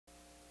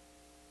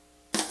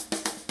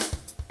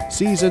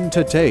Seasoned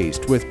to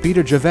Taste with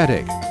Peter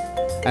Jovetic,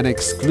 an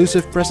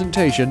exclusive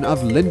presentation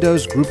of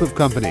Lindo's group of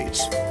companies.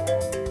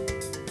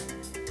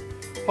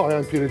 Hi,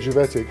 I'm Peter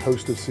Jovetic,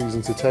 host of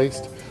Seasoned to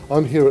Taste.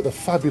 I'm here at the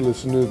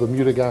fabulous new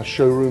Bermuda Gas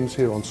Showrooms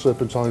here on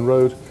Serpentine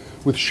Road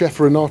with Chef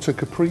Renato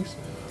Caprice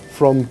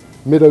from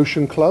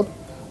Mid-Ocean Club.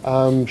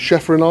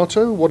 Chef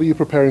Renato, what are you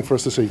preparing for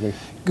us this evening?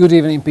 Good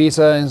evening,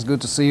 Peter. It's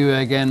good to see you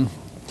again.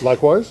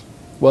 Likewise.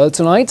 Well,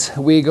 tonight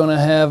we're going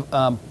to have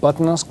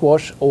butternut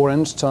squash,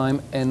 orange,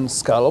 thyme and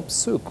scallop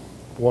soup.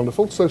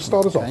 Wonderful. So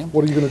start us off.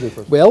 What are you going to do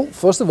for us? Well,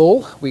 first of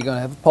all, we're going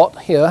to have a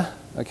pot here.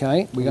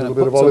 Okay, we're going to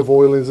put a bit of olive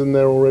oil is in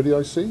there already,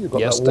 I see. You've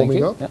got yes, that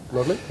warming up. Yeah.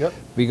 Lovely. Yep.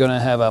 We're going to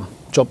have a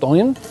chopped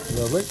onion.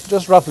 Lovely.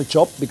 Just roughly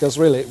chopped because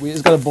really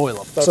it's got to boil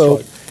up. That's so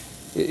right.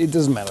 it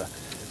doesn't matter.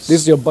 This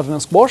is your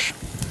butternut squash.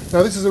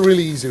 Now this is a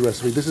really easy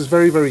recipe. This is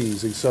very, very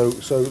easy. So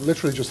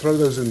literally just throw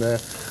those in there.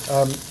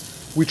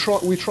 We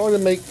try to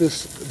make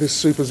this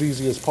soup as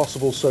easy as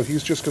possible. So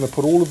he's just going to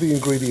put all of the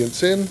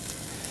ingredients in.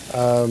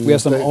 We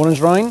have some orange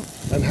rind.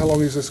 And how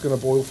long is this going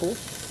to boil for?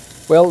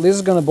 Well, this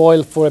is going to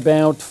boil for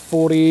about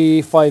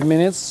 45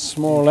 minutes,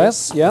 more or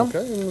less. Yeah.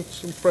 Okay, and with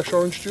some fresh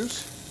orange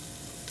juice.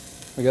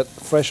 We got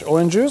fresh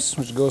orange juice,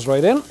 which goes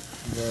right in.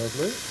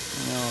 Lovely.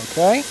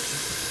 Okay.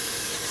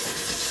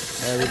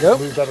 There we go.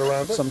 Move that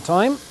around it. Some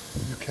thyme.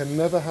 You can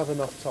never have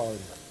enough thyme.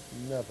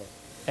 Never.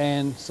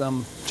 And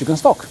some chicken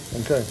stock.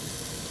 Okay.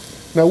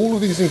 Now all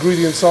of these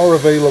ingredients are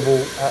available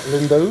at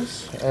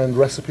Lindo's and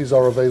recipes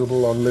are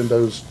available on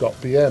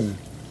lindos.bm.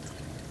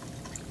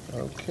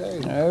 Okay.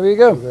 There we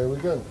go. So there we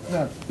go.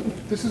 Now,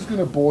 this is going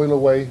to boil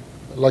away,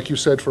 like you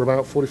said, for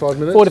about 45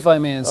 minutes?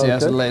 45 minutes, okay.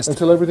 yes, at least.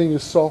 Until everything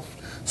is soft.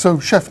 So,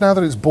 Chef, now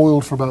that it's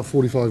boiled for about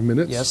 45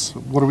 minutes, yes.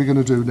 What are we going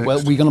to do next?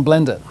 Well, we're going to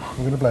blend it. We're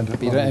going to blend it.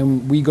 Peter,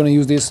 and we're going to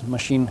use this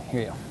machine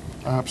here.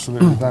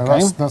 Absolutely. Now,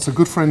 okay. That's a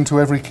good friend to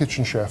every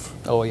kitchen chef.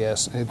 Oh,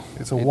 yes.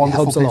 It's a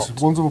wonderful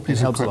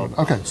piece of equipment.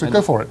 Okay, so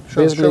go for it.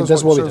 Show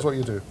us what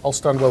you do. I'll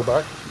stand well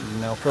back.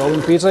 No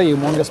problem, Peter. You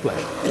won't get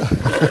splashed.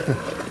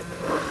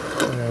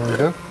 There we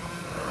go.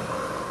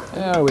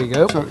 There we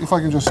go. So if I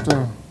can just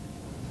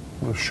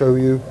show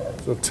you,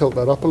 sort of tilt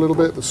that up a little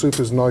bit. The soup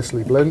is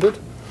nicely blended.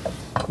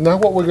 Now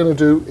what we're going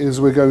to do is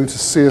we're going to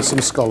sear some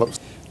scallops.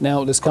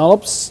 Now the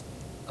scallops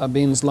are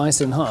being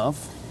sliced in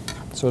half,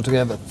 so to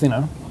have it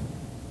thinner.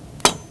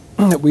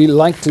 We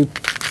like to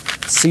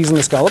season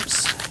the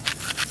scallops.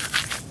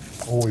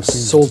 Always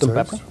season salt and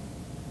pepper.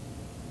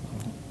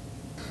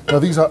 Now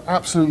these are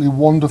absolutely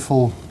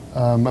wonderful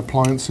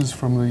appliances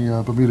from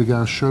the Bermuda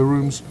Gas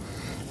Showrooms.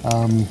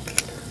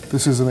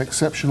 This is an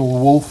exceptional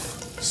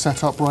wolf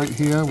setup right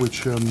here,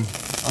 which I'm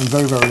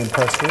very, very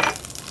impressed with.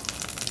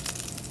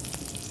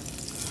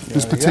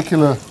 This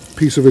particular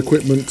piece of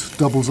equipment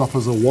doubles up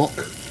as a wok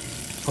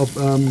of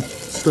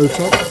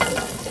stovetop.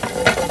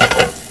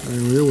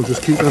 There we go, we'll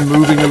just keep them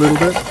moving a little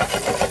bit.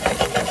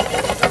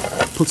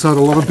 Puts out a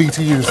lot of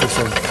BTUs, this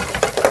one.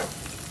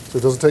 So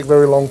it doesn't take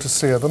very long to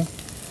sear them.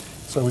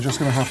 So we're just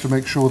going to have to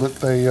make sure that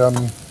they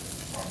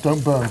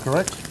don't burn,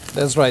 correct?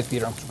 That's right,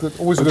 Peter. Good.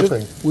 Always a good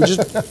thing. We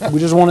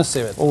just want to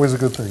sear it. Always a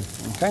good thing.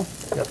 Okay.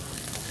 Yep.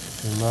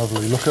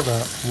 Lovely. Look at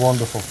that.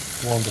 Wonderful.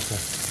 Wonderful.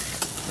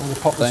 I'm going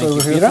to pop this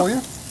over here for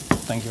you.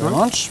 Thank you very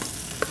much.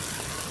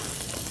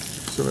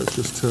 So let's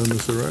just turn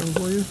this around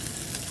for you.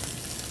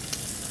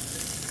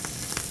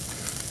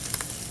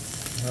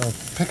 Now,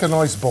 pick a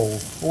nice bowl.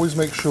 Always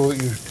make sure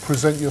that you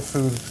present your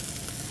food,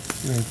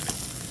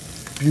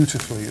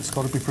 beautifully. It's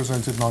got to be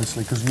presented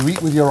nicely because you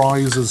eat with your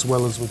eyes as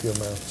well as with your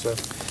mouth. So.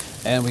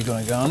 And we're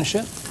going to garnish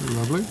it.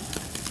 Lovely.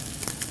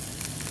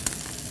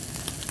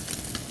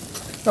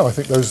 No, I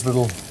think those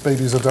little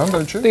babies are done,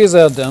 don't you? These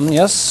are done,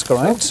 yes,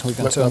 correct. We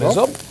can turn this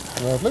up.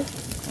 Lovely.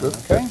 Good.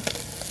 Okay.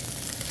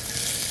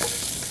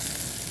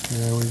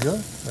 There we go.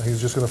 Now he's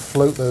just going to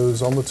float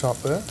those on the top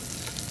there.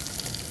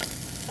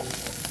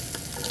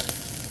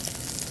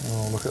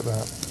 Oh, look at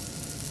that.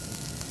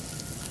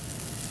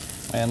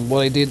 And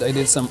what I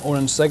did some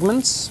orange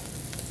segments.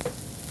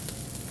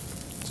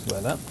 Just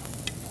like that.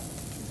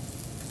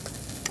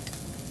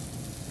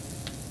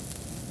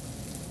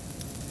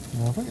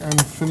 Lovely.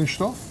 And finished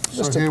off.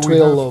 Just so a here trail we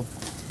have of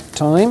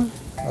thyme.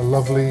 a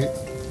lovely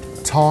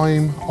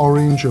thyme,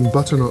 orange and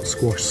butternut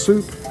squash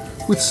soup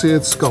with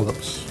seared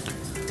scallops.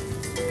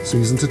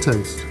 Seasoned to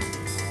Taste.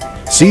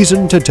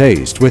 Seasoned to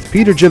Taste with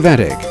Peter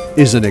Jovetic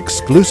is an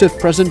exclusive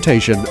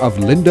presentation of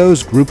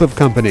Lindo's group of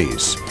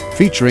companies,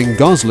 featuring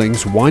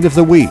Gosling's Wine of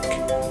the Week,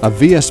 a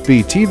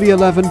VSB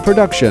TV11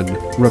 production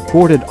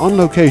recorded on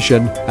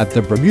location at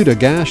the Bermuda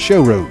Gas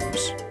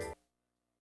Showrooms.